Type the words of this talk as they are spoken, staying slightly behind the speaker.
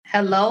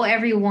Hello,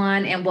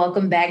 everyone, and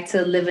welcome back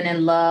to Living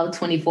in Love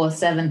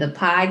 24/7, the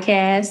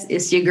podcast.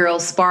 It's your girl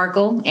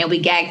Sparkle, and we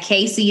got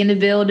Casey in the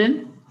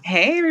building.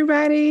 Hey,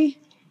 everybody.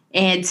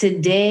 And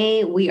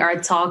today we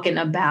are talking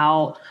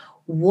about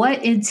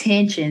what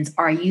intentions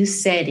are you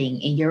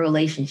setting in your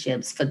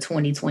relationships for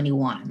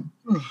 2021?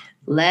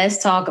 Let's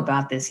talk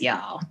about this,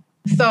 y'all.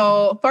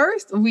 So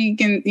first we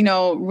can,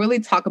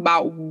 really talk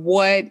about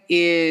what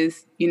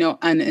is,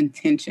 an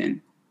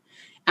intention.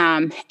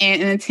 And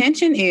an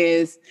intention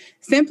is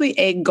simply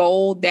a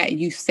goal that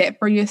you set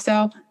for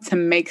yourself to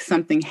make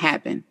something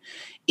happen.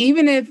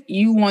 Even if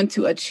you want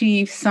to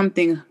achieve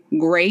something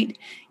great,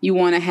 you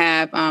want to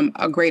have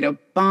a greater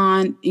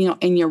bond,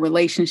 in your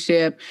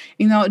relationship,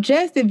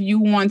 just if you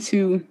want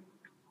to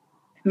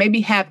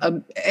maybe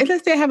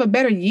let's say have a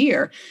better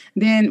year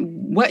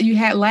than what you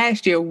had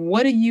last year.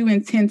 What do you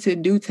intend to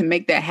do to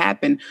make that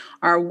happen?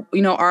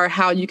 Or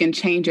how you can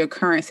change your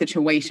current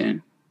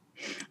situation.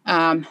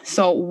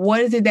 So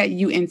what is it that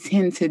you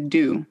intend to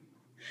do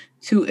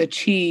to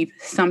achieve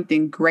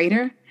something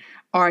greater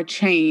or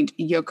change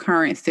your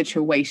current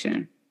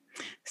situation?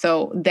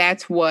 So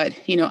that's what,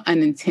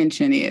 an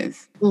intention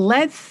is.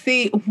 Let's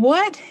see,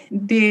 what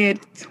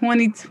did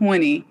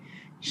 2020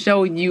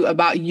 show you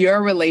about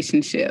your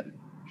relationship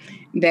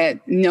that,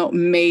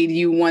 made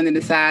you want to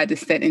decide to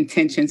set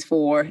intentions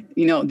for,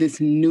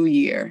 this new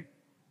year?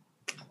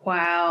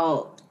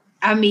 Wow.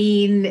 I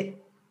mean,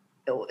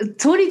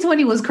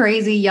 2020 was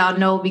crazy, y'all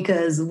know,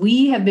 because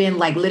we have been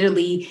like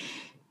literally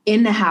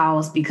in the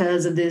house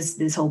because of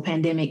this whole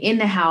pandemic, in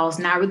the house,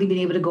 not really being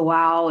able to go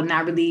out,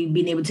 not really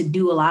being able to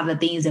do a lot of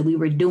the things that we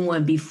were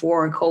doing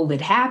before COVID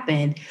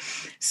happened.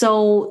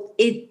 So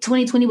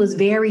 2020 was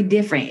very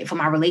different for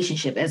my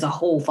relationship as a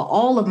whole, for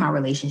all of my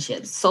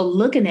relationships. So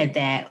looking at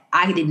that,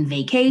 I didn't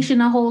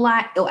vacation a whole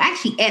lot, or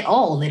actually at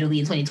all, literally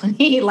in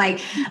 2020. Like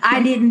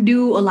I didn't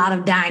do a lot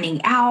of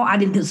dining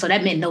out. So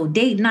that meant no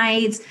date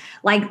nights.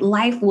 Like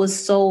life was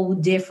so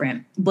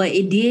different, but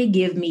it did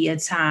give me a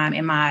time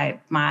in my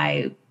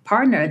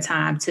partner a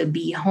time to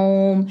be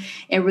home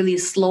and really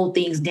slow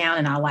things down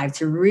in our life,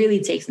 to really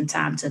take some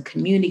time to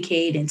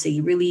communicate and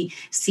to really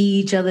see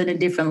each other in a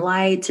different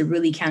light, to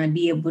really kind of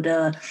be able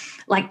to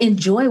like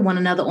enjoy one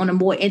another on a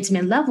more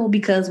intimate level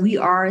because we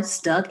are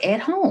stuck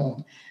at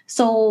home.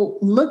 So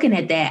looking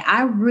at that,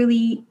 I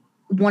really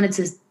wanted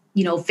to,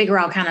 figure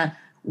out kind of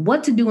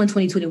what to do in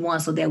 2021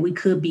 so that we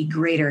could be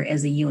greater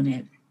as a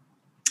unit.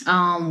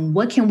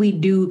 What can we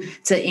do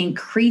to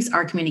increase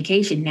our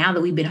communication now that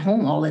we've been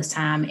home all this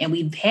time and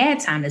we've had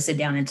time to sit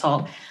down and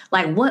talk?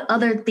 Like what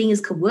other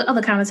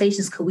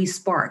conversations could we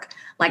spark?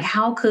 Like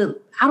how could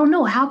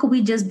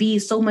we just be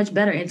so much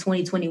better in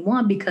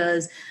 2021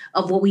 because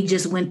of what we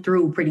just went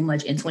through pretty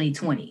much in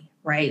 2020,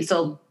 right?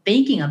 So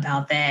thinking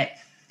about that,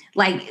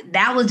 like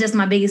that was just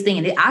my biggest thing.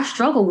 And I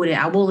struggle with it,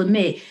 I will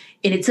admit.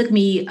 And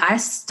I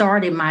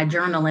started my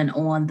journaling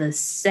on the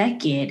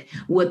 2nd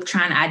with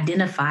trying to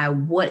identify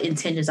what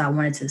intentions I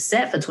wanted to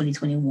set for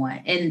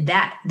 2021. And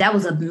that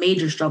was a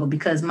major struggle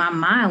because my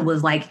mind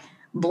was like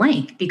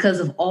blank because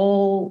of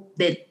all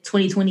that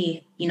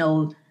 2020,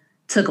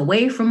 took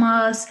away from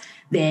us,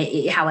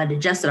 how it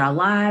adjusted our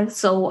lives.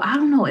 So I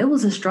don't know. It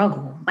was a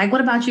struggle. Like,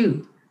 what about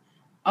you?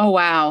 Oh,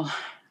 wow.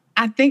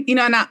 I think,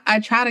 and I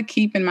try to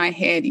keep in my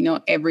head,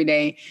 every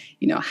day,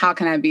 how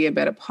can I be a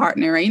better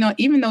partner?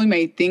 Even though we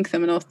may think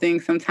some of those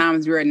things,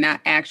 sometimes we're not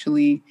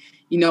actually,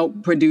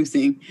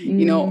 producing,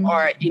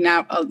 or you're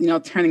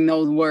not, turning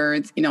those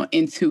words,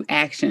 into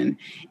action.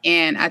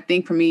 And I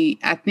think for me,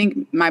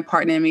 my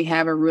partner and me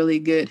have a really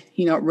good,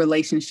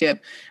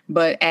 relationship.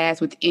 But as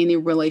with any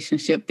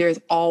relationship, there's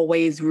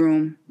always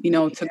room,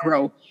 to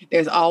grow.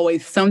 There's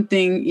always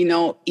something,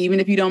 even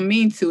if you don't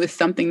mean to, it's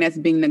something that's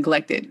being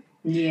neglected.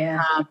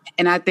 Yeah.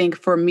 And I think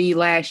for me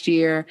last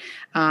year,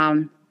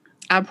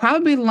 I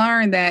probably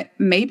learned that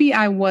maybe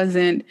I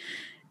wasn't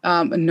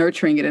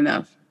nurturing it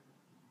enough.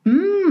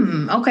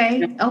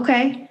 Okay.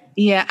 Okay.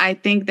 Yeah, I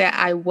think that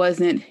I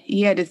wasn't,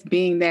 just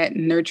being that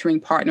nurturing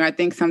partner. I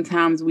think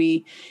sometimes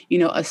we,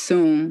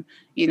 assume,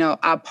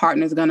 our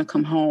partner's going to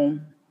come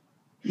home,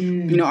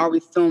 or we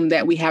assume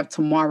that we have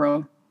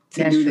tomorrow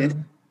to do this.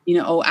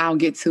 I'll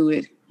get to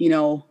it,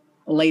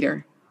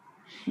 later.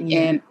 Yeah.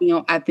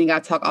 And, I think I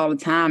talk all the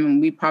time,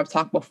 and we probably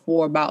talked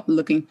before about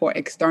looking for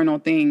external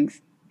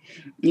things,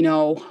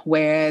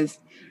 whereas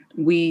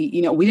we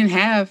didn't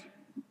have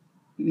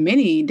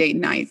many date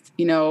nights,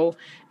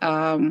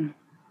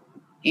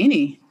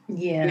 any.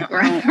 Yeah.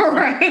 Right.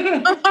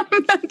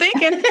 I'm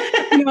thinking,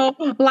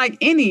 like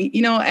any,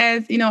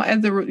 as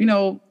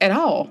the, at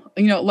all,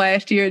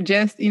 last year,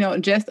 just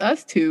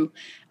us two.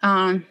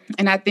 And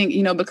I think,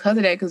 because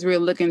of that, because we're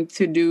looking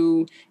to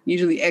do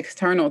usually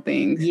external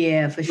things.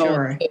 Yeah, for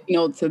sure.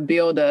 To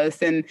build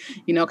us and,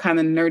 kind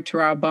of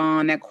nurture our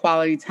bond, that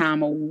quality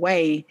time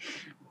away,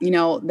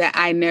 that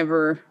I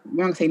never, I'm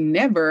going to say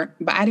never,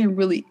 but I didn't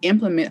really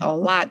implement a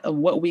lot of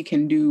what we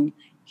can do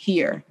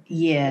here.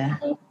 Yeah.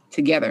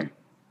 Together.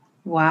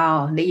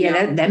 Wow.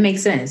 Yeah, that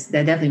makes sense.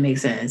 That definitely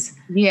makes sense.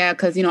 Yeah,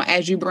 because,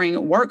 as you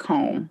bring work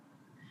home,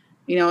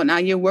 Now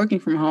you're working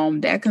from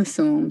home, that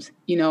consumes,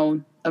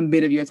 a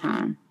bit of your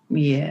time.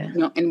 Yeah.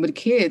 And with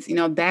kids,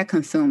 that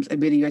consumes a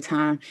bit of your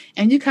time.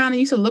 And you kind of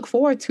used to look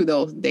forward to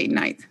those date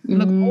nights,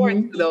 look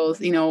forward to those,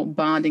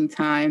 bonding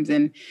times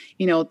and,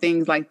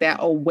 things like that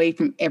away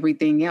from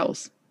everything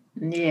else.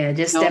 Yeah,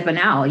 just stepping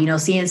out,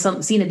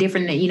 seeing a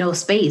different,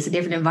 space, a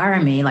different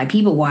environment, like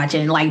people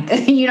watching, like,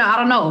 I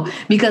don't know,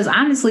 because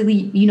honestly,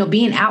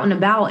 being out and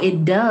about,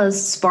 it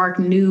does spark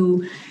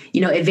new,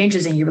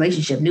 adventures in your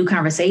relationship, new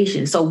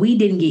conversations. So we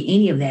didn't get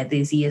any of that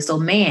this year. So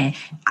man,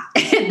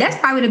 that's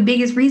probably the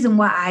biggest reason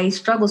why I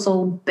struggle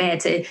so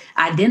bad to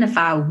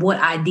identify what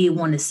I did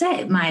want to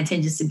set my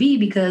intentions to be,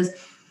 because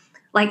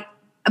like,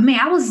 man,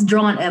 I was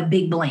drawing a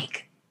big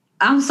blank.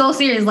 I'm so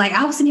serious. Like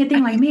I was sitting here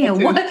thinking like,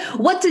 man,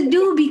 what to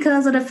do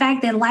because of the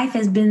fact that life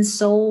has been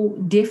so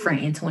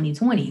different in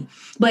 2020.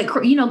 But,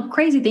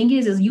 crazy thing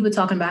is you were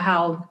talking about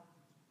how,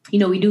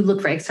 we do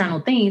look for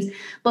external things,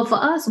 but for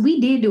us,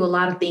 we did do a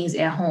lot of things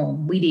at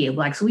home. We did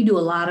so we do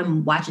a lot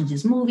of watching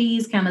just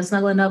movies, kind of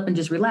snuggling up and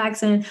just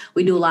relaxing.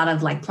 We do a lot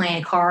of like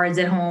playing cards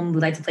at home.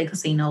 We like to play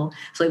casino.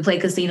 So we play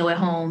casino at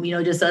home,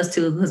 just us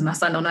two, because my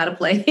son don't know how to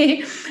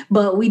play.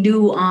 But we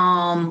do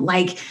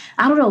I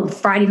don't know,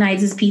 Friday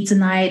nights is pizza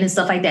night and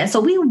stuff like that. So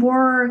we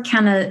were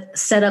kind of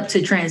set up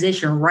to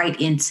transition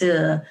right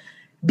into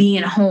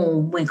being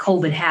home when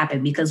COVID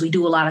happened, because we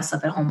do a lot of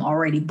stuff at home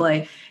already.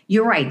 But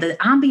you're right. The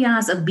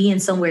ambiance of being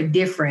somewhere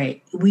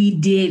different, we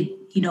did,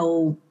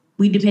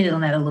 we depended on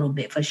that a little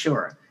bit for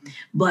sure.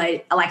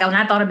 But like when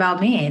I thought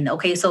about, man,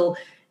 okay, so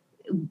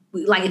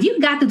like if you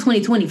got through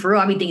 2020 for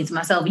real, I'll be thinking to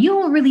myself, you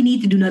don't really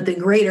need to do nothing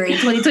greater in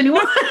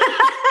 2021.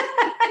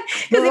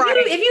 Because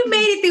if you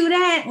made it through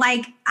that,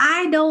 like,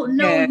 I don't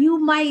know, you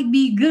might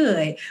be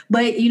good.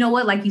 But you know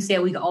what? Like you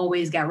said, we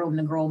always got room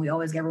to grow. And we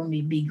always got room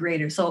to be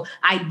greater. So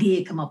I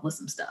did come up with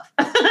some stuff.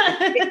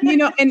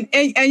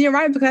 And you're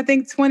right, because I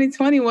think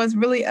 2020 was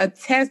really a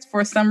test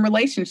for some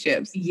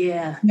relationships.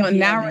 Yeah.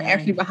 Now we're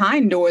actually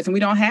behind doors and we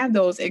don't have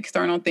those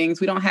external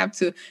things. We don't have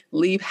to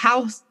leave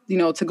house,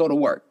 to go to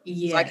work.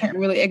 Yeah. So I can't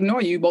really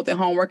ignore you both at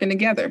home working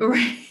together.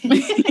 Right.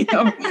 We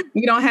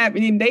don't have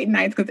any date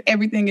nights because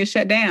everything is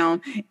shut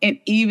down. And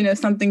even if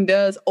something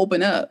does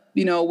open up,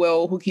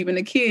 well, who's keeping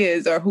the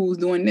kids or who's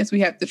doing this, we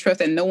have to trust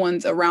that no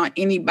one's around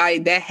anybody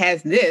that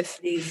has this.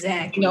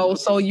 Exactly.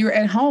 So you're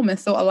at home. And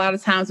so a lot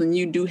of times when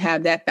you do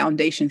have that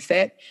foundation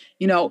set,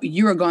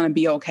 you're going to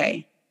be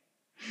okay.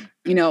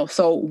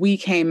 So we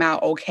came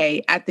out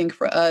okay. I think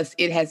for us,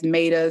 it has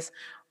made us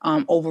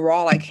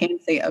overall, I can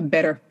say, a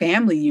better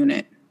family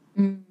unit.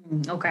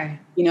 Okay.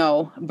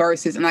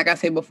 Versus, and like I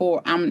said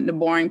before, I'm the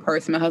boring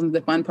person. My husband's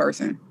the fun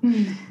person.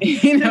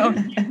 He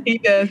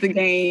does the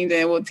games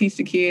and will teach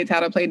the kids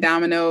how to play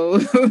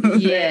dominoes.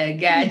 Yeah,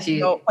 got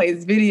you.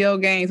 Plays video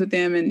games with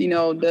them and,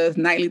 does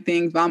nightly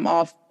things, but I'm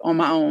off on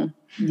my own.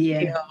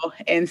 Yeah.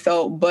 And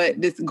so,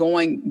 but this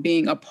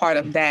being a part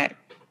of that,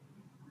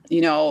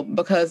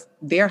 because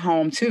they're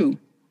home too.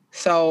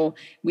 So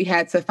we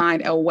had to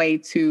find a way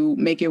to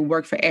make it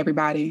work for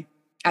everybody.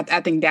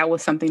 I think that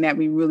was something that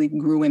we really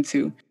grew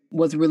into,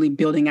 was really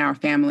building our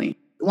family.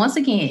 Once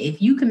again,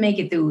 if you can make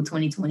it through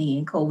 2020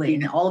 and COVID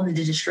and all of the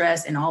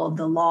distress and all of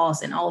the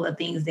loss and all the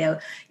things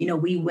that,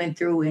 we went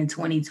through in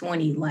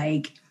 2020,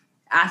 like,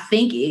 I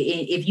think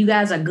if you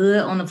guys are good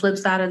on the flip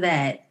side of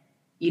that,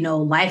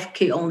 life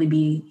could only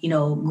be,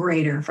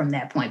 greater from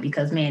that point,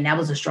 because, man, that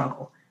was a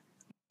struggle.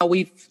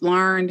 We've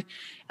learned,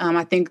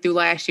 I think through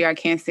last year, I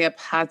can't say a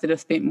positive,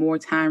 spent more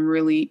time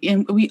really.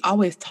 And we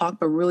always talk,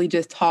 but really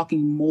just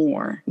talking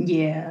more.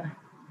 Yeah.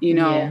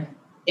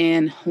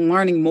 And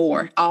learning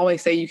more. I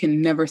always say you can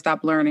never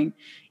stop learning.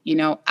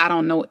 I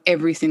don't know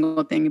every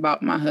single thing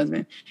about my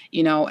husband,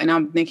 and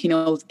I think he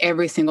knows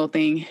every single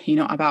thing,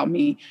 about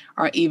me,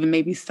 or even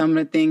maybe some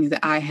of the things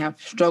that I have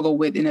struggled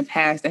with in the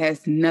past that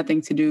has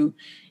nothing to do,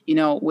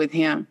 with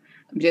him.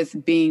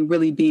 Just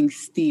being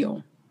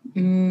still.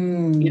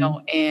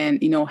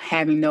 And,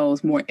 having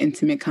those more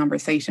intimate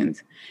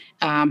conversations.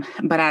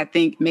 But I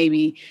think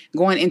maybe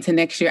going into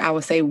next year, I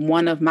would say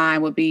one of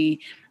mine would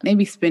be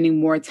maybe spending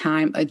more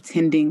time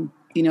attending,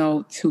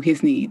 to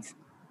his needs.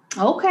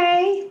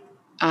 Okay.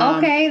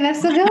 Okay.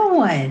 That's a good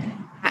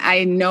one.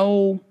 I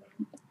know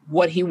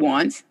what he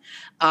wants.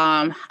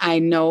 I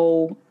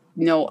know,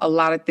 a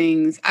lot of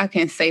things I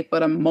can say for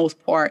the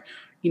most part,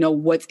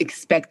 what's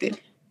expected,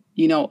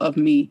 of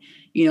me,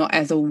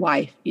 as a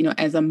wife,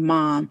 as a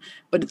mom.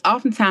 But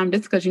oftentimes,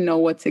 just because you know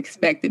what's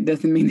expected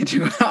doesn't mean that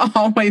you're going to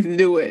always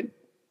do it,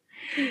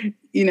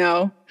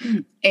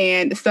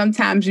 And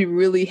sometimes you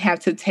really have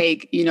to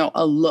take,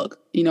 a look,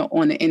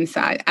 on the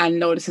inside. I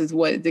know this is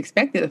what is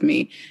expected of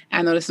me.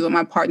 I know this is what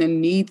my partner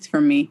needs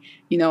from me,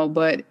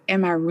 but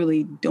am I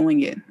really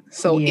doing it?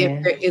 So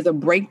if there is a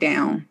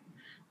breakdown,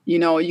 you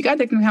got to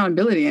take some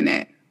accountability in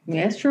that.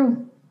 Yeah, that's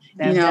true.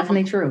 That's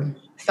definitely true.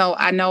 So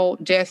I know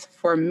just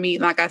for me,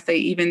 like I say,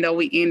 even though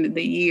we ended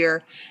the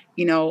year,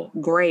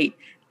 great,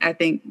 I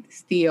think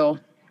still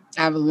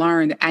I've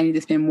learned I need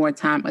to spend more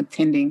time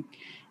attending,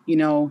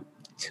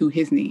 to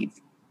his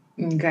needs.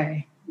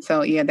 Okay.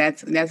 So yeah,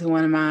 that's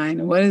one of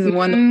mine. What is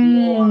one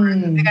more? I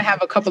think I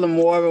have a couple of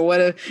more, but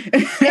what?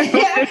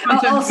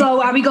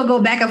 So are we gonna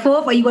go back and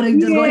forth, or you want to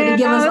just go ahead and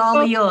give us all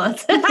of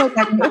yours?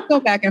 Let's go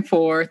back and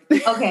forth.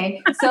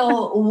 Okay,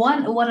 so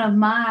one of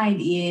mine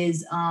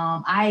is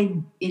I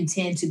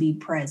intend to be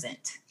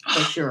present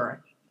for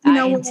sure.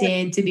 I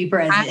intend to be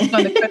present. I'm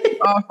going to cut you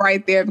off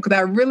right there because I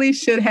really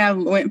should have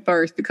went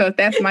first because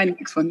that's my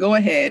next one. Go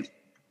ahead.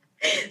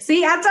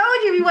 See, I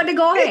told you want to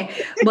go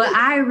ahead. But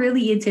I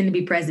really intend to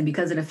be present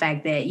because of the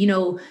fact that,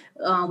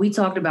 we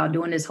talked about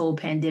during this whole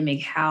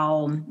pandemic,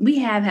 how we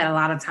have had a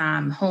lot of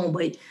time home,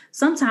 but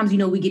sometimes,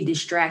 we get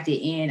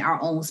distracted in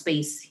our own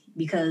space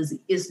because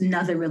it's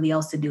nothing really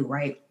else to do,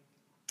 right?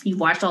 You've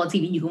watched all the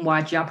TV you can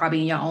watch, y'all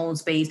probably in your own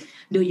space,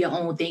 do your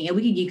own thing, and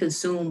we can get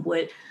consumed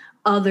with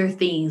other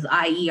things,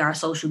 i.e. our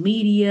social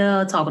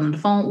media, talking on the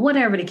phone,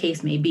 whatever the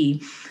case may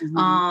be.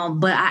 Mm-hmm.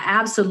 But I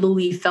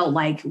absolutely felt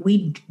like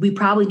we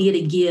probably did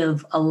to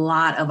give a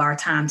lot of our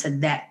time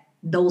to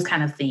those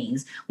kind of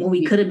things when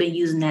we could have been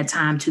using that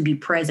time to be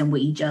present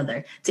with each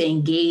other, to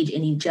engage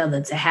in each other,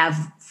 to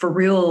have for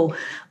real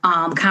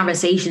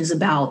conversations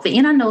about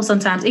and I know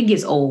sometimes it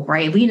gets old,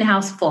 right? If we in the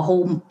house for a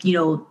whole,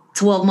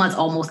 12 months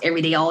almost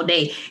every day, all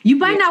day. You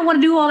might not want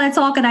to do all that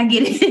talking, I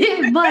get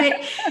it.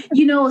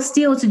 But,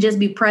 still to just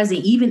be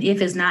present, even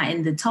if it's not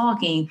in the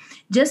talking,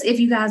 just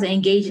if you guys are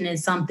engaging in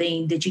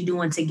something that you're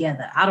doing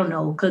together. I don't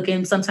know,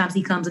 cooking. Sometimes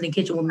he comes in the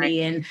kitchen with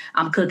me and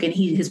I'm cooking.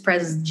 His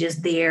presence is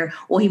just there.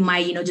 Or he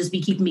might, just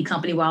be keeping me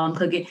company while I'm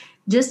cooking.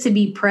 Just to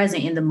be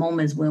present in the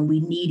moments when we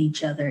need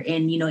each other.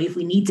 And, if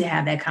we need to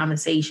have that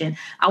conversation,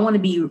 I want to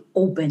be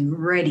open,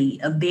 ready,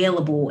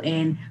 available,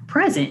 and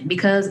present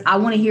because I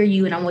want to hear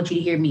you and I want you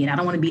to hear me. And I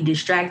don't want to be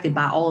distracted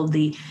by all of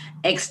the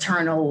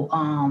external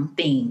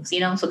things,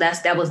 So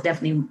that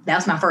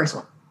was my first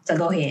one. So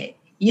go ahead.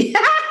 Yeah.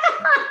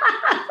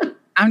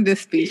 I'm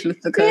just speechless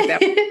because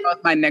that was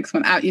my next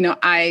one.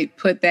 I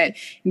put that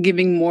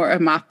giving more of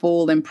my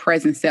full and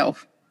present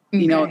self.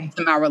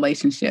 To my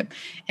relationship.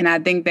 And I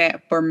think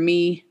that for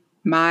me,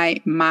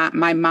 my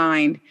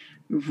mind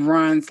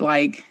runs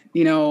like,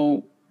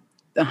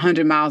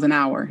 100 miles an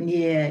hour.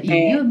 Yeah.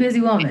 You're a busy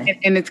woman.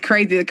 And it's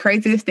crazy. The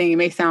craziest thing, it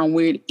may sound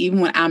weird, even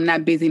when I'm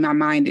not busy, my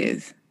mind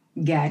is.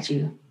 Got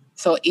you.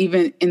 So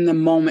even in the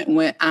moment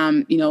when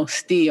I'm,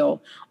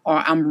 still, or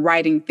I'm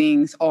writing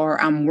things,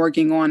 or I'm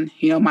working on,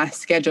 my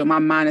schedule, my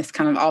mind is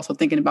kind of also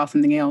thinking about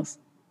something else.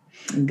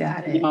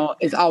 Got it.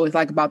 It's always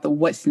like about the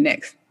what's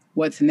next,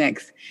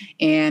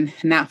 and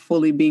not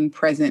fully being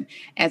present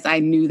as I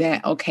knew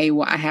that, okay,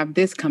 well, I have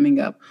this coming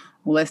up.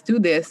 Well, let's do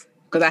this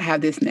because I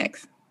have this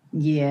next.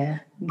 Yeah,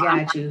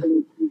 got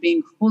you.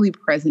 Being fully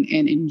present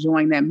and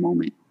enjoying that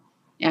moment.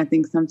 And I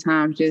think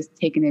sometimes just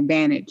taking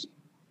advantage,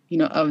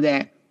 of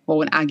that. Well,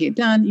 when I get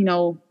done,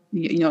 y'all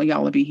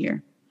will be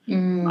here.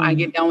 When I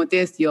get done with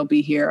this, you'll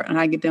be here. And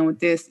I get done with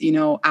this,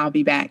 I'll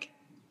be back.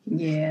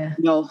 Yeah.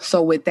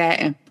 So with that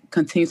and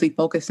continuously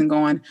focusing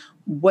on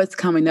what's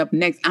coming up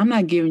next, I'm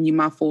not giving you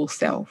my full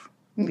self.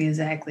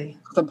 Exactly.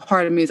 So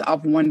part of me is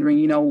off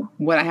wondering,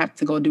 what I have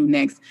to go do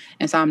next.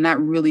 And so I'm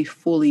not really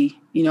fully,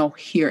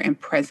 here and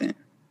present.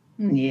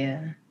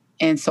 Yeah.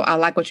 And so I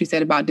like what you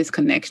said about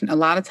disconnection. A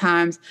lot of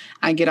times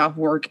I get off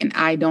work and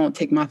I don't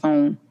take my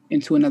phone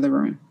into another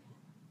room.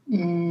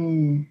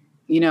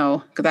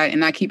 Because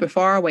I keep it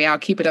far away. I'll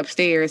keep it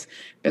upstairs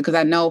because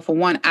I know, for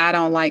one, I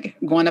don't like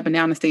going up and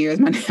down the stairs.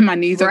 My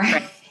knees are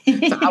cracked.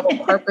 So I will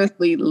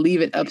purposely leave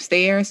it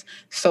upstairs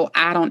so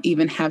I don't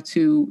even have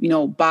to,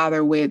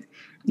 bother with,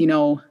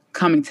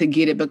 coming to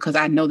get it because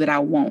I know that I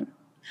won't.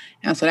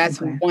 And so that's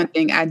one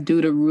thing I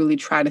do to really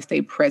try to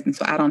stay present.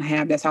 So I don't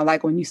have that. So I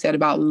like when you said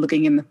about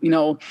looking in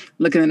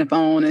the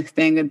phone and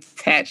staying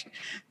attached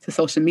to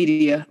social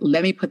media.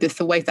 Let me put this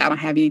away so I don't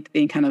have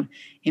anything kind of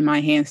in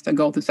my hands to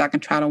go through, so I can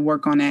try to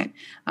work on that,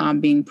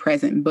 being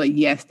present. But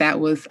yes, that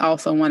was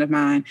also one of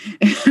mine,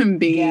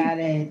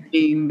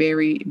 being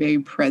very, very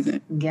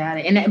present. Got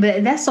it.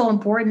 But that's so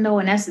important though.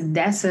 And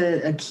that's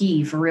a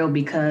key for real,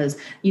 because,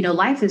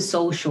 life is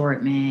so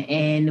short, man.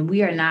 And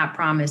we are not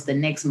promised the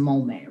next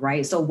moment,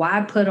 right? So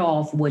why put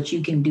off what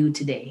you can do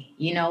today?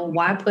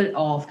 Why put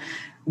off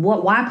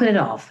why put it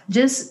off?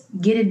 Just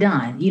get it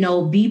done.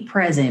 Be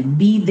present,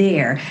 be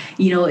there,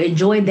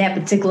 enjoy that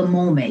particular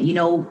moment.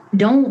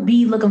 Don't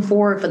be looking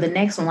forward for the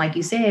next one, like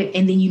you said,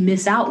 and then you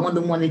miss out on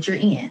the one that you're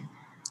in.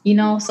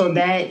 So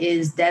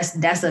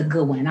that's a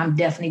good one. I'm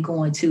definitely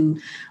going to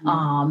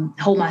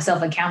hold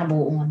myself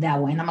accountable on that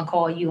one. And I'm gonna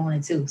call you on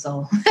it too.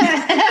 So,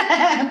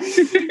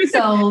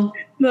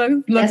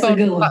 look, that's a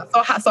good one.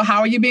 So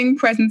how are you being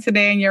present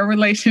today in your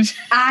relationship?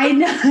 I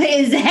know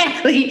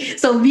exactly.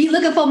 So be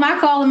looking for my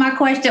call and my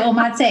question or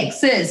my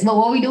text, sis. What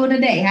are we doing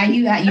today? How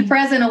you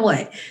present or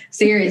what?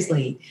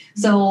 Seriously.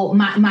 So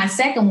my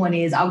second one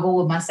is, I'll go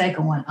with my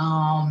second one.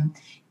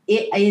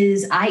 It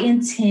is, I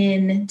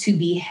intend to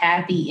be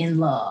happy in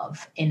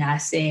love. And I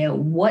said,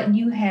 what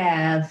you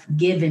have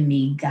given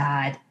me,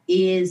 God,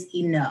 is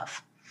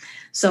enough.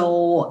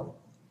 So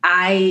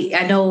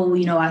I know,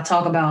 I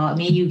talk about,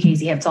 me and you,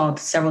 Casey, have talked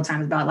several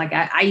times about, like,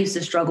 I used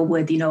to struggle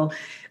with,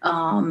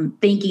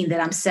 thinking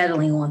that I'm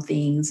settling on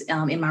things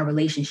in my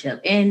relationship.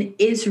 And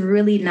it's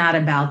really not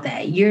about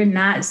that. You're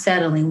not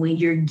settling when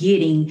you're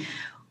getting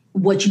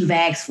what you've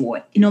asked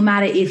for. No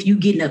matter if you're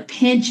getting a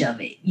pinch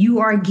of it, you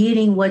are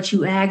getting what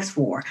you asked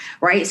for,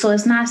 right? So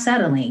it's not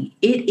settling.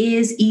 It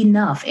is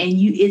enough. And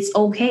it's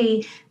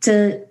okay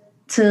to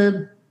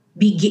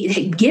be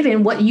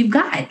given what you've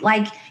got.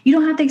 Like, you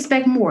don't have to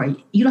expect more.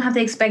 You don't have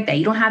to expect that.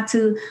 You don't have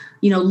to,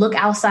 look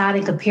outside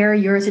and compare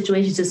your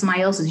situation to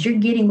somebody else's. You're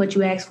getting what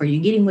you asked for.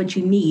 You're getting what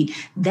you need.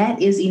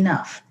 That is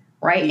enough,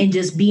 right? And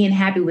just being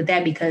happy with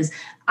that, because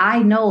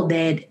I know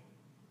that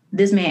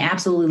this man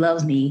absolutely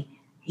loves me.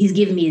 He's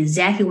giving me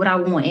exactly what I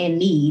want and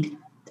need.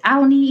 I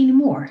don't need any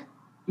more.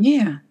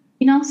 Yeah.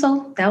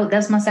 So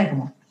that's my second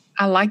one.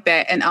 I like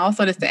that. And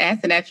also, just to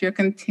add to that, you're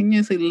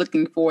continuously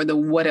looking for the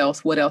what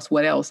else.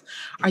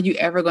 Are you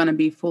ever going to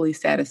be fully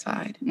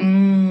satisfied? Yep.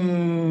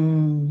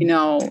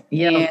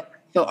 And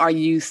so are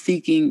you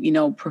seeking,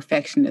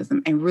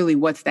 perfectionism? And really,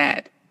 what's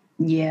that?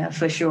 Yeah,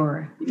 for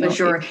sure. For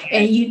sure.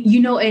 And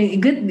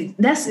and good,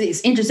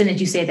 it's interesting that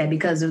you said that,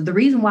 because the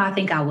reason why I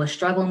think I was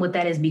struggling with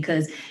that is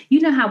because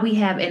how we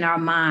have in our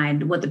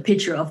mind what the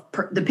picture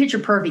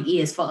perfect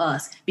is for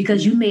us,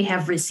 because you may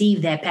have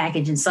received that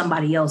package in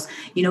somebody else,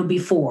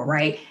 before,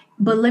 right?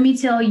 But let me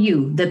tell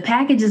you, the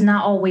package is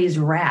not always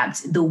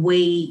wrapped the way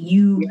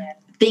you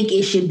think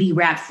it should be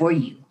wrapped for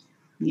you.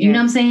 Yeah. You know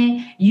what I'm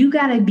saying? You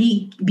got to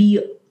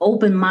be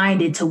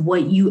open-minded to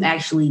what you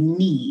actually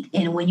need.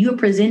 And when you're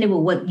presented with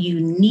what you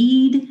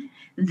need,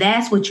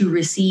 that's what you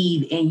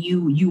receive and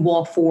you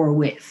walk forward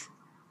with.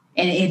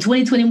 And in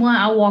 2021,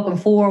 I'm walking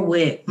forward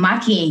with my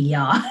king,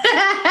 y'all.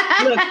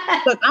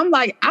 Look, I'm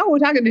like, I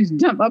wish I could just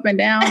jump up and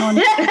down on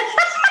it.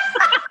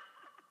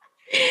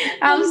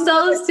 I'm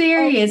so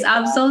serious.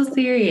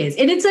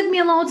 And it took me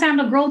a long time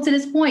to grow to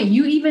this point.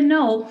 You even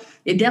know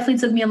it definitely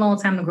took me a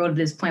long time to grow to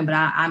this point, but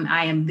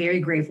I am very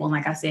grateful. And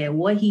like I said,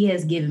 what he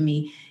has given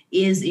me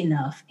is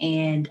enough.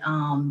 And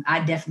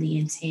I definitely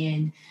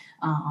intend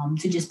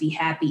to just be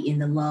happy in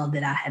the love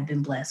that I have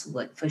been blessed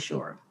with, for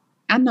sure.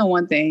 I know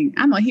one thing.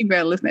 I know he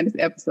better listen to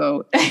this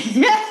episode.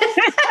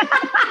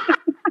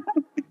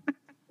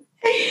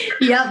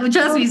 Yep, but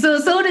trust me. So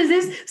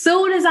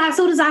soon as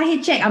I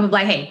hit check, I'm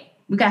like, hey,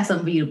 we got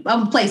something for you. I'm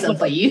gonna play something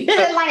for you.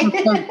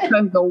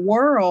 Because the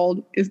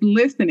world is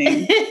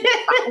listening.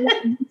 I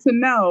want you to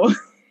know.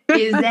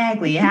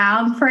 Exactly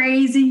how I'm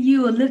praising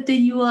you and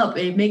lifting you up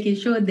and making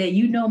sure that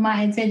you know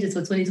my intentions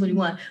for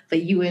 2021 for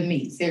you and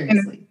me.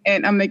 Seriously.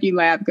 And I'm making you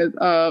laugh because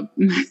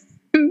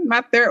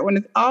my third one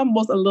is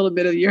almost a little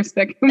bit of your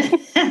second one.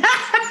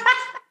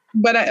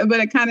 but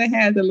it kind of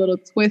has a little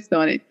twist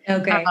on it.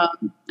 Okay.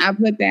 I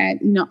put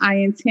that, I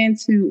intend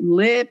to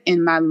live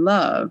in my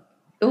love.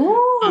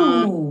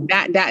 Ooh.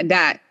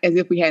 As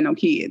if we had no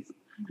kids.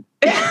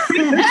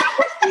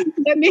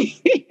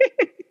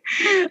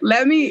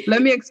 Let me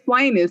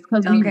explain this,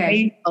 because we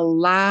wait a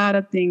lot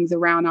of things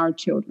around our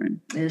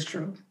children. It's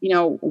true.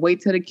 Wait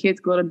till the kids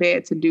go to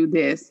bed to do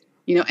this,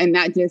 and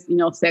not just,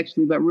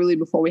 sexually, but really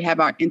before we have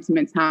our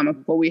intimate time,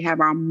 before we have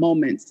our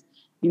moments,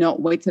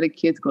 wait till the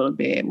kids go to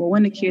bed. Well,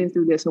 when the kids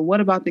do this, or what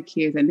about the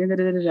kids? And and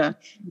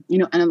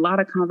a lot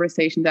of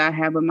conversations that I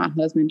have with my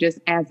husband just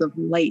as of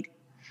late,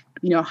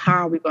 how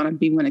are we going to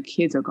be when the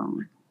kids are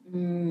gone?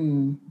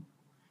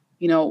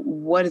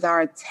 What is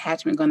our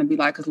attachment going to be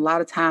like? Because a lot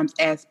of times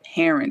as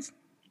parents,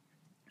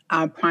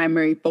 our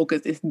primary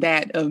focus is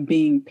that of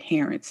being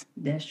parents.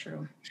 That's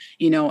true.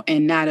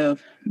 And not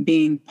of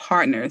being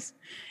partners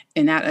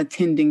and not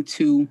attending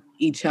to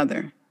each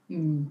other.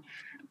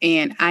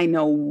 And I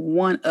know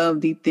one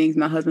of the things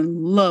my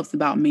husband loves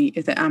about me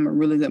is that I'm a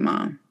really good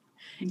mom.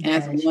 And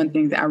that's one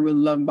thing that I really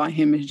love about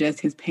him is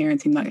just his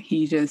parenting. Like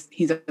he's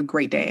a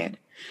great dad,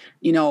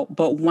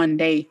 but one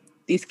day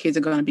these kids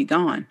are going to be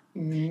gone.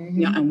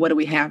 And what do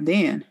we have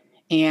then?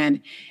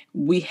 And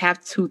we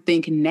have to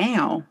think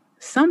now,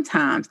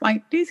 sometimes,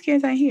 like, these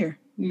kids ain't here.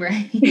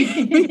 Right.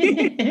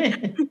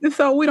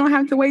 So we don't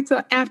have to wait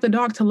till after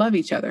dark to love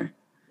each other.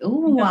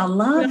 Oh, I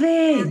love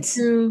it.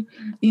 To,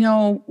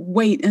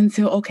 wait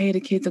until, okay, the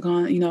kids are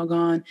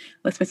gone,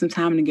 let's spend some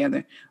time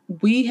together.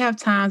 We have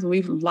times when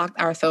we've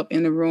locked ourselves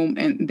in the room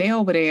and they're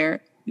over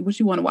there, what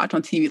you want to watch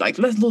on TV, like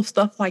let's little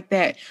stuff like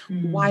that.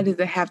 Why does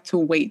it have to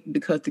wait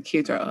because the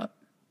kids are up?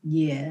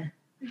 Yeah.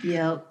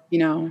 Yep.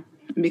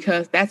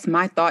 Because that's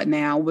my thought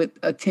now with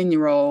a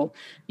 10-year-old,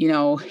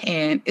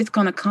 and it's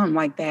going to come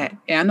like that.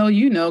 And I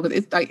know, because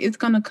it's like, it's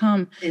going to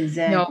come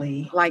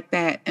exactly like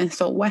that. And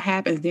so what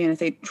happens then is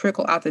they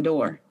trickle out the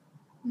door.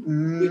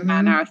 We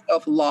find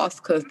ourselves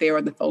lost because they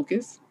are the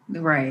focus.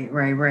 Right.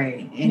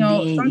 And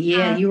then,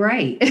 yeah, you're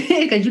right.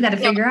 Because you got to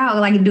figure out,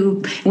 like,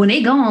 when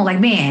they gone, like,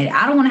 man,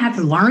 I don't want to have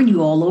to learn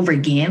you all over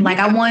again. Like,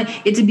 I want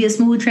it to be a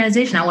smooth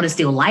transition. I want to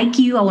still like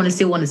you. I want to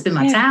still want to spend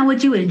my time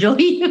with you and enjoy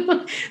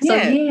you. So,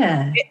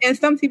 yeah. And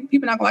some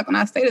people not like when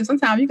I say this.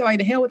 Sometimes you go like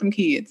the hell with them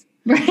kids.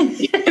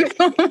 Right.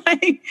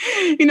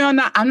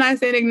 I'm not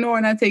saying ignore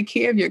and not take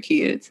care of your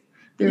kids.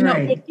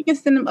 Right. You can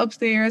send them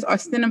upstairs or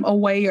send them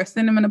away or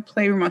send them in a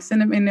playroom or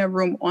send them in their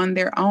room on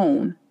their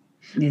own.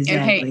 Exactly.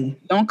 And hey,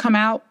 don't come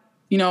out,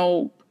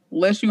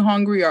 unless you're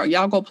hungry or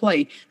y'all go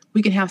play.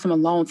 We can have some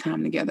alone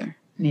time together.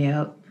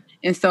 Yep.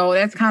 And so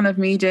that's kind of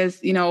me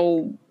just,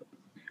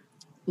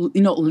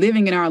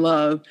 living in our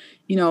love,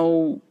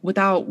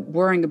 without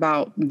worrying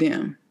about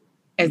them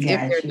as if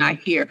they're not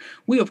here.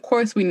 Of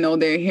course, we know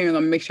they're here and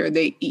I'm make sure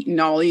they eating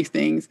all these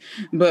things,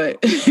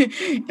 but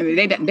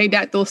they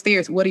got those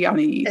stairs. What do y'all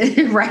need?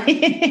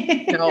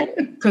 Right.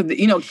 Because,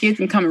 kids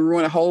can come and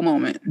ruin a whole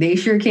moment. They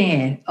sure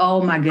can.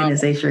 Oh my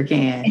goodness, they sure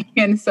can.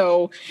 And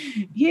so,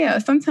 yeah,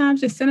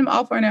 sometimes just send them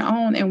off on their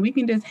own and we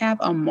can just have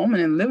a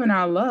moment and live in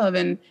our love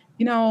and,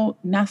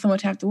 not so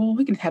much after,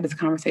 we can have this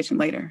conversation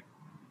later.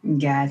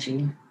 Got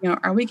you.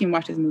 Or we can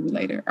watch this movie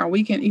later, or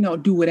we can,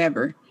 do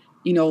whatever,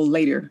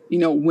 later,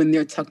 when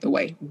they're tucked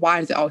away. Why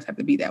does it always have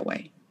to be that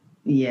way?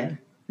 Yeah.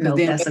 No,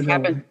 that's a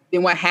good one.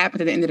 Then what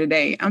happens at the end of the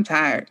day? I'm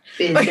tired.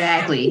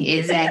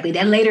 Exactly.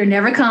 That later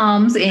never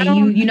comes.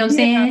 And you know what I'm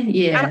saying?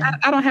 Yeah.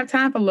 I don't have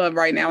time for love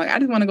right now. Like, I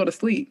just want to go to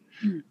sleep.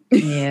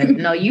 Yeah.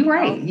 No, you're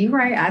right. You're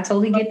right. I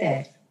totally get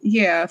that.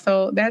 Yeah.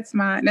 So that's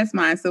mine.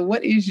 So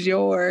what's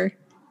your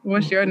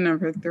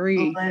number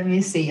 3? Let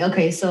me see.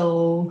 Okay.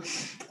 So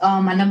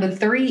my number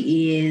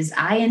 3 is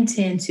I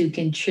intend to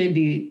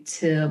contribute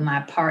to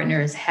my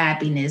partner's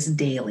happiness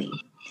daily.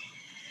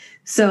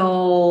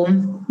 So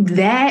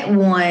that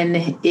one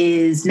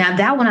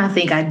I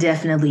think I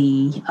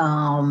definitely,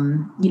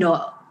 I'm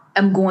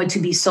going to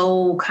be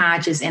so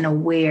conscious and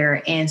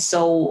aware and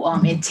so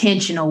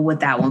intentional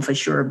with that one for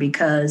sure,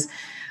 because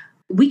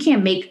we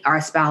can't make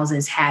our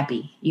spouses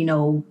happy.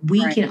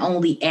 We can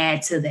only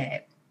add to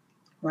that.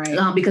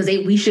 Right. Because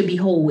we should be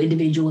whole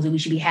individuals and we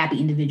should be happy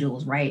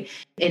individuals, right?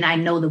 And I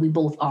know that we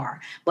both are.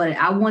 But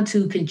I want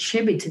to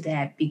contribute to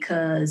that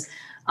because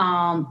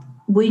I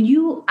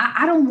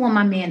don't want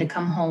my man to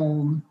come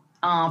home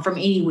from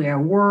anywhere,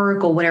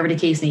 work or whatever the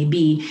case may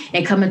be,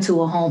 and come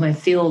into a home and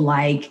feel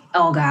like,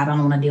 oh God, I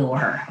don't want to deal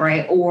with her,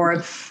 right?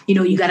 Or,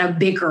 you got to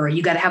bicker, or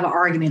you got to have an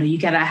argument, or you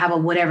got to have a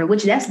whatever,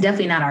 which that's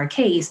definitely not our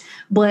case.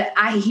 But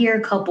I hear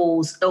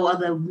couples or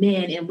other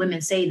men and women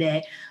say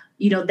that,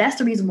 that's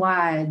the reason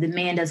why the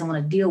man doesn't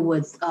want to deal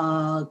with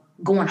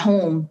going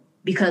home,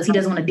 because he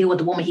doesn't want to deal with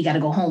the woman he got to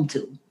go home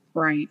to.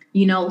 Right.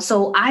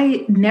 So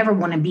I never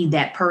want to be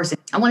that person.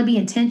 I want to be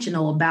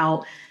intentional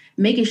about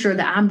making sure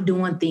that I'm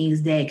doing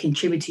things that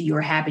contribute to your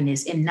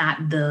happiness and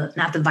not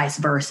the vice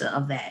versa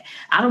of that.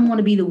 I don't want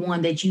to be the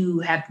one that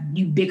you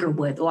bicker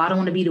with, or I don't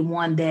want to be the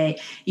one that,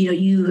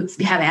 you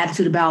have an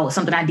attitude about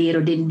something I did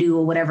or didn't do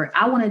or whatever.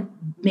 I want to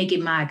make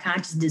it my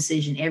conscious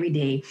decision every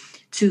day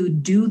to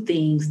do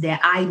things that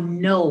I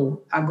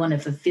know are going to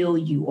fulfill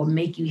you or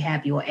make you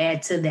happy or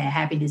add to that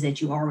happiness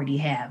that you already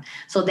have.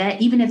 So that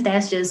even if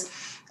that's just,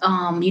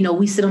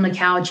 we sit on the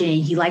couch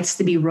and he likes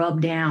to be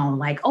rubbed down,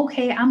 like,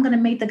 okay, I'm going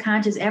to make the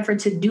conscious effort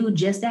to do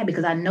just that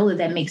because I know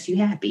that makes you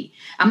happy.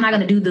 I'm not going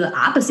to do the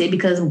opposite,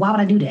 because why would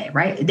I do that?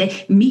 Right.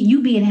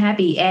 You being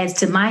happy adds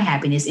to my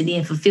happiness and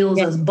then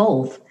fulfills us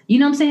both. You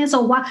know what I'm saying?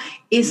 So why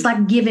it's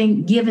like give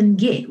and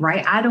get,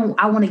 right? I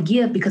want to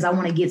give because I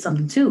want to get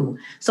something too.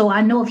 So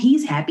I know if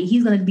he's happy,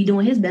 he's going to be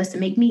doing his best to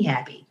make me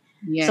happy.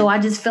 Yeah. So I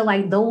just feel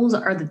like those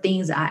are the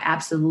things that I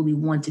absolutely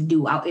want to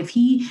do. I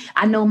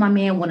know my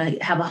man want to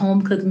have a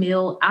home cooked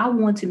meal, I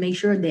want to make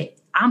sure that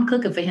I'm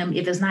cooking for him,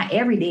 if it's not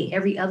every day,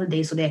 every other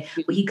day, so that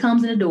when he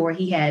comes in the door,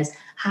 he has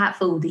hot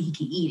food that he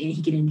can eat and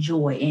he can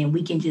enjoy. And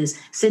we can just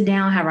sit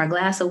down, have our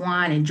glass of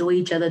wine, enjoy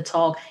each other,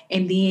 talk,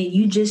 and then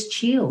you just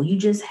chill. You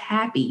just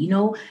happy.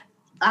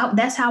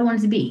 That's how I want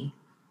it to be.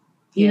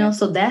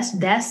 So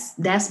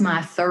that's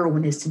my third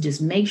one, is to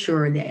just make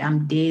sure that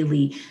I'm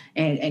daily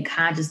and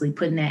consciously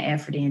putting that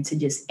effort in to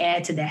just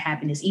add to that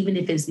happiness, even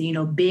if it's,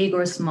 big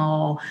or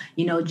small,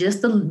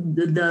 just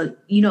the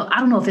I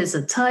don't know if it's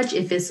a touch,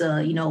 if it's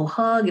a,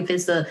 hug, if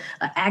it's a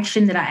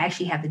action that I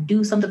actually have to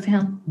do something for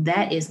him.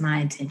 That is my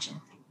intention.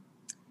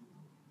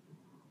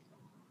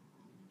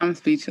 I'm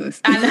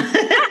speechless.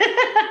 I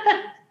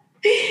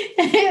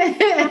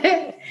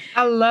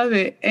love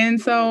it. And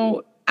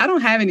so I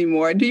don't have any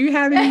more. Do you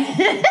have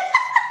any?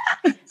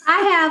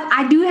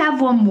 I do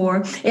have one more,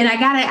 and I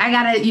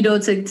gotta,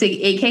 to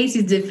in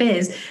Casey's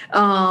defense,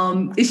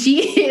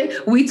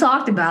 we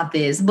talked about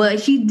this,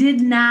 but she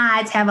did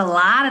not have a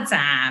lot of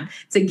time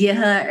to get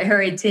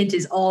her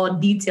intentions all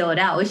detailed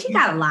out. Well, she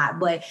got a lot,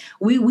 but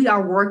we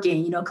are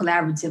working,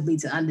 collaboratively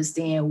to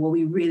understand what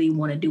we really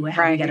want to do and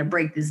how we got to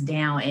break this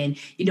down and,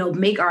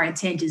 make our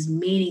intentions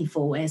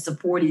meaningful and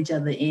support each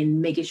other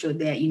in making sure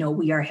that,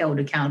 we are held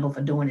accountable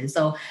for doing it.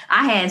 So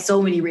I had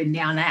so many written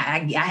down. I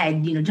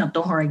had, jumped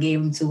on her and gave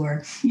them to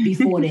her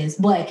before this.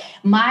 But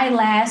my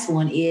last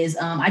one is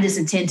I just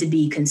intend to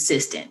be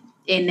consistent.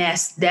 And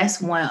that's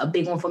a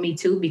big one for me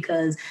too,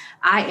 because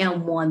I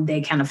am one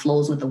that kind of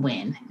flows with the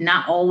wind.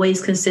 Not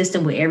always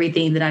consistent with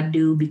everything that I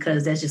do,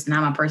 because that's just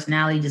not my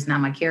personality, just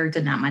not my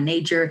character, not my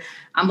nature.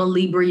 I'm a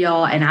Libra,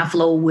 y'all, and I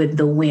flow with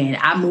the wind.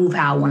 I move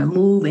how I want to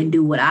move and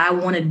do what I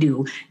want to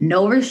do.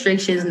 No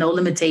restrictions, no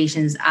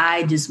limitations.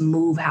 I just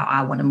move how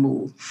I want to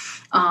move.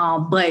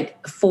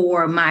 But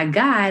for my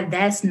guy,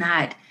 that's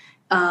not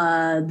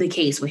the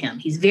case with him.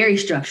 He's very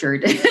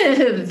structured,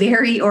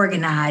 very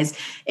organized,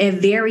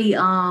 and very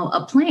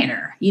a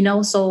planner,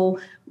 So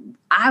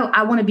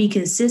I want to be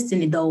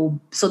consistent though,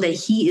 so that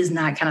he is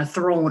not kind of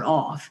thrown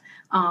off.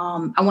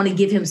 I want to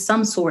give him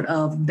some sort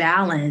of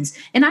balance,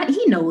 and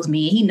he knows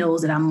me. He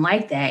knows that I'm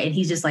like that, and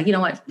he's just like, you know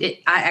what?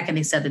 I can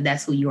accept that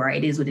that's who you are.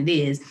 It is what it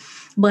is.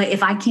 But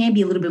if I can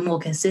be a little bit more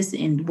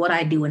consistent in what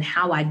I do and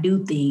how I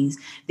do things,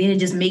 then it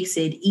just makes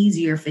it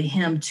easier for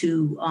him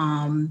to,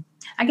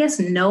 I guess,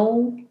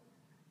 know,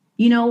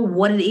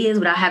 what it is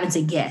without having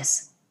to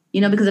guess,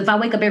 because if I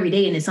wake up every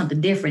day and it's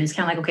something different, it's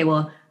kind of like, okay,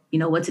 well,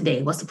 what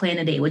today? What's the plan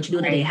today? What you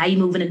doing today? How you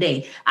moving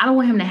today? I don't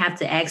want him to have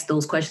to ask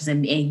those questions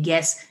and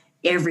guess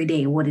every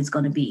day what it's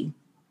going to be.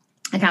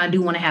 I kind of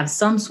do want to have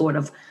some sort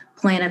of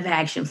plan of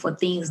action for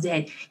things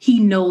that he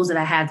knows that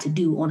I have to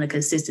do on a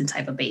consistent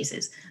type of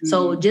basis. Mm-hmm.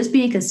 So just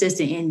being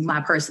consistent in my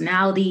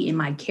personality, in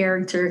my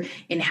character,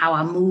 in how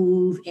I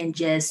move, and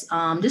just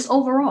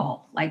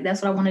overall, like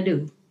that's what I want to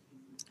do.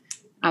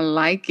 I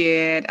like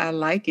it.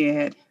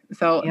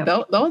 So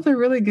yep. Those are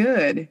really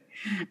good.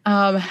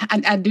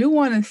 I do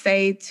want to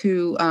say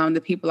to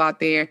the people out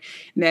there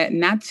that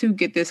not to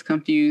get this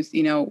confused,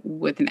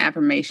 with an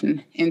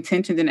affirmation.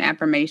 Intentions and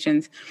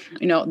affirmations,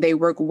 they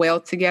work well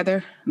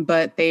together,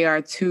 but they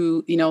are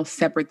two,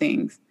 separate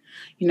things,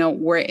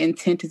 where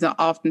intentions are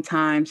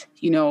oftentimes,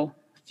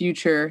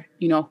 future,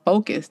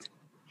 focused.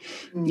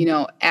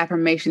 Mm-hmm.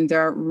 Affirmations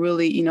are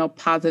really,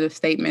 positive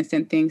statements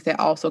and things that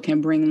also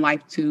can bring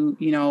life to,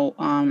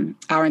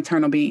 our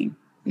internal being.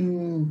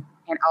 Mm.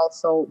 And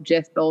also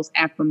just those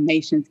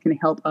affirmations can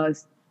help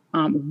us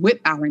with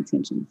our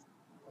intentions.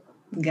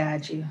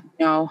 Got you.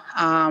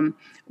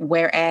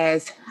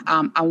 Whereas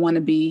I want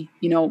to be,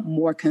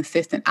 more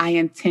consistent. I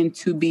intend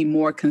to be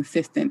more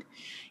consistent,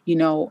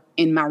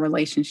 in my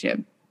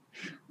relationship.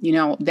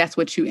 That's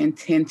what you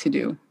intend to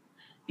do,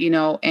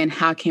 and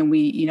how can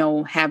we,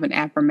 have an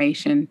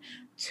affirmation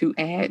to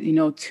add,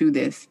 to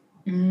this.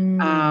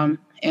 Mm.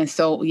 And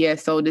so,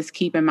 so just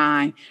keep in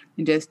mind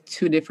just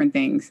two different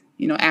things.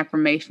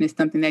 Affirmation is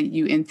something that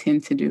you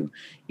intend to do,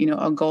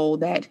 a goal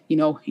that,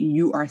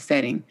 you are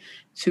setting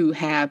to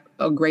have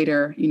a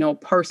greater,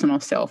 personal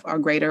self, a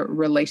greater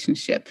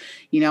relationship,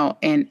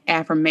 and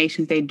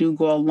affirmations, they do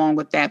go along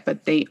with that,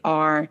 but they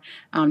are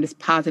just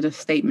positive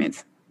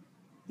statements,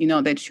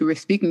 that you are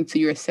speaking to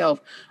yourself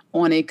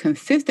on a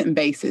consistent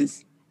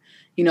basis.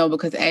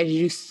 Because as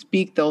you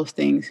speak those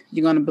things,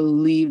 you're going to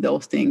believe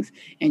those things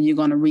and you're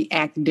going to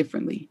react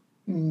differently.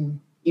 Mm.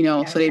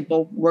 So they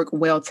both work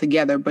well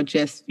together, but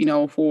just,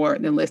 for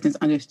the listeners,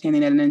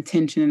 understanding that an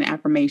intention and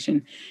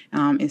affirmation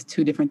is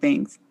two different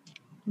things.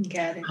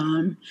 Got it.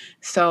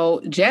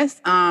 So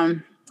just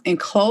in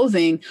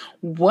closing,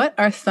 what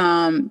are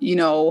some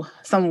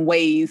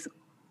ways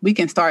we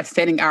can start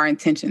setting our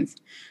intentions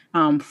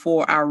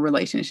for our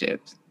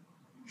relationships?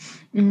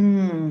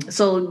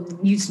 So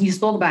you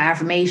spoke about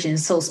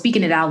affirmations. So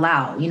speaking it out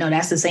loud,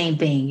 that's the same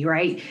thing,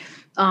 right?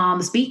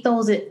 Speak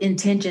those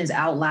intentions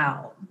out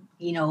loud.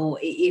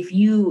 If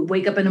you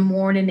wake up in the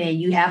morning and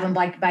you have them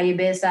by your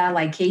bedside,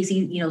 like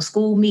Casey,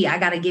 school me, I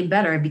got to get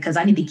better because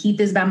I need to keep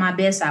this by my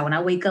bedside when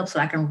I wake up so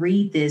I can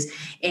read this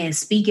and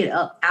speak it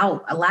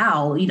out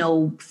aloud,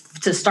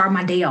 to start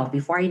my day off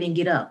before I even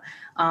get up.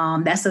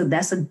 That's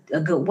a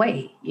good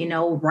way,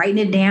 writing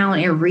it down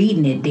and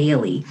reading it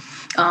daily.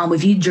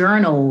 If you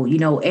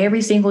journal,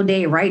 every single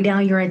day, write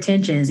down your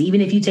intentions.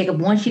 Even if you take up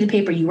one sheet of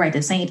paper, you write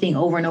the same thing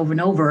over and over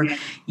and over.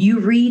 You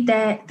read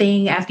that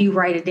thing after you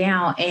write it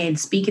down and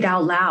speak it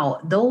out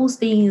loud. Those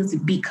things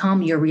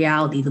become your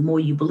reality. The more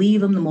you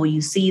believe them, the more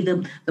you see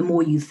them, the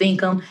more you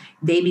think them,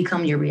 they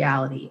become your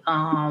reality.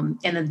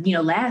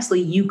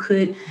 Lastly, you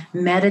could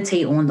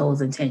meditate on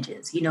those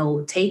intentions.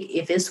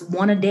 If it's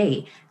one a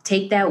day,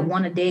 take that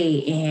one a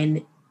day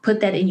and put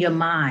that in your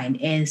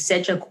mind and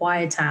set your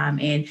quiet time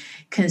and,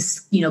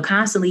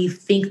 constantly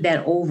think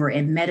that over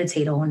and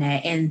meditate on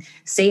that and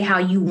say how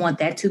you want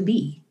that to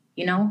be,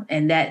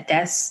 and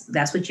that's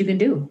what you can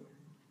do.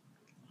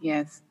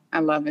 Yes, I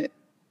love it.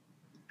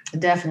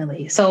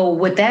 Definitely. So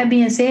with that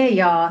being said,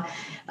 y'all,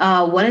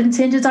 what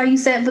intentions are you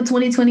setting for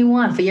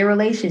 2021 for your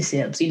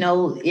relationships?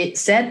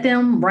 Set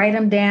them, write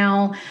them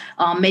down,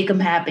 make them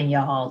happen,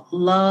 y'all.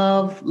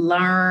 Love,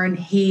 learn,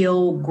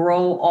 heal,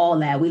 grow, all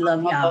that. We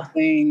love y'all.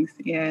 Things.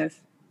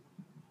 Yes.